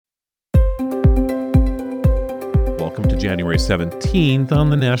welcome to January 17th on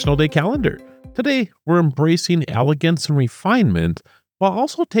the National Day calendar. Today, we're embracing elegance and refinement while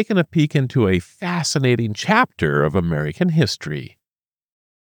also taking a peek into a fascinating chapter of American history.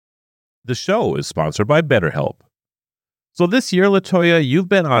 The show is sponsored by BetterHelp. So this year, LaToya, you've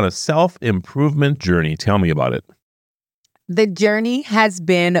been on a self-improvement journey. Tell me about it. The journey has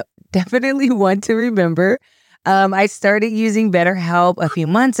been definitely one to remember. I started using BetterHelp a few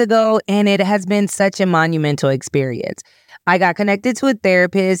months ago, and it has been such a monumental experience. I got connected to a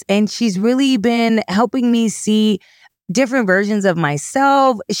therapist, and she's really been helping me see different versions of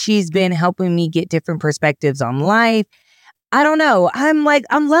myself. She's been helping me get different perspectives on life. I don't know. I'm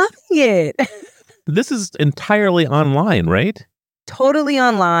loving it. This is entirely online, right? Totally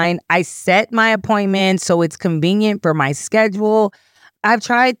online. I set my appointment so it's convenient for my schedule. I've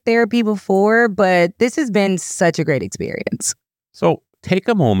tried therapy before, but this has been such a great experience. So take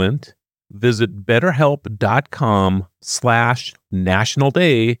a moment, visit betterhelp.com/National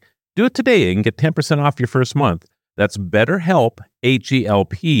Day. Do it today and get 10% off your first month. That's BetterHelp,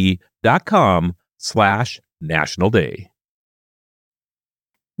 HELP.com/National Day.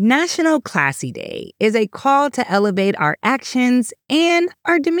 National Classy Day is a call to elevate our actions and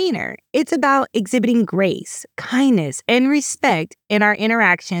our demeanor. It's about exhibiting grace, kindness, and respect in our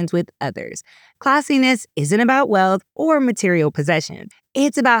interactions with others. Classiness isn't about wealth or material possessions.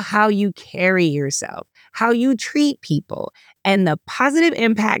 It's about how you carry yourself, how you treat people, and the positive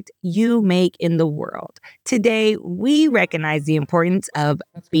impact you make in the world. Today, we recognize the importance of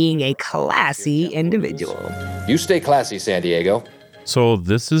being a classy individual. You stay classy, San Diego. So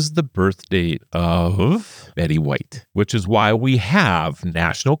this is the birth date of Betty White, which is why we have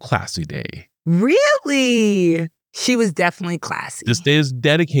National Classy Day. Really? She was definitely classy. This day is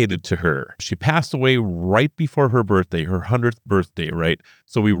dedicated to her. She passed away right before her birthday, her 100th birthday, right?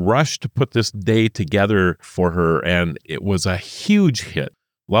 So we rushed to put this day together for her, and it was a huge hit.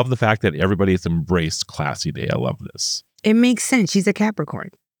 Love the fact that everybody has embraced Classy Day. I love this. It makes sense. She's a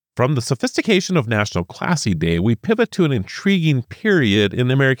Capricorn. From the sophistication of National Classy Day, we pivot to an intriguing period in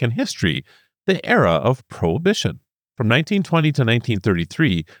American history, the era of Prohibition. From 1920 to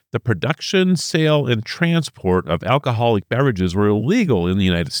 1933, the production, sale, and transport of alcoholic beverages were illegal in the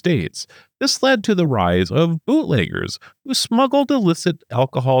United States. This led to the rise of bootleggers, who smuggled illicit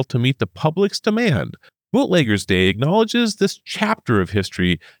alcohol to meet the public's demand. Bootleggers Day acknowledges this chapter of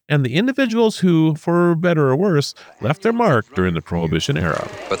history and the individuals who, for better or worse, left their mark during the Prohibition era.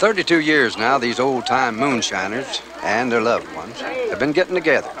 For 32 years now, these old-time moonshiners and their loved ones have been getting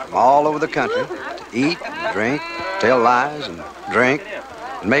together from all over the country to eat and drink, tell lies and drink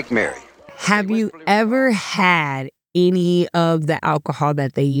and make merry. Have you ever had any of the alcohol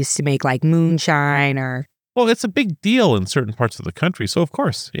that they used to make, like moonshine or... Well, it's a big deal in certain parts of the country, so of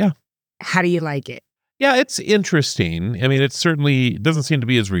course, yeah. How do you like it? Yeah, it's interesting. I mean, it certainly doesn't seem to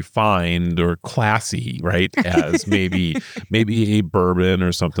be as refined or classy, right, as maybe a bourbon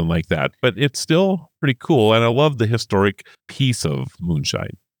or something like that. But it's still pretty cool, and I love the historic piece of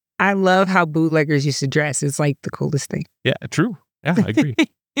moonshine. I love how bootleggers used to dress. It's like the coolest thing. Yeah, true. Yeah, I agree.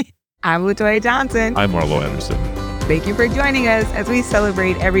 I'm LaToya Johnson. I'm Marlo Anderson. Thank you for joining us as we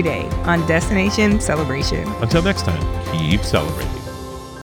celebrate every day on Destination Celebration. Until next time, keep celebrating.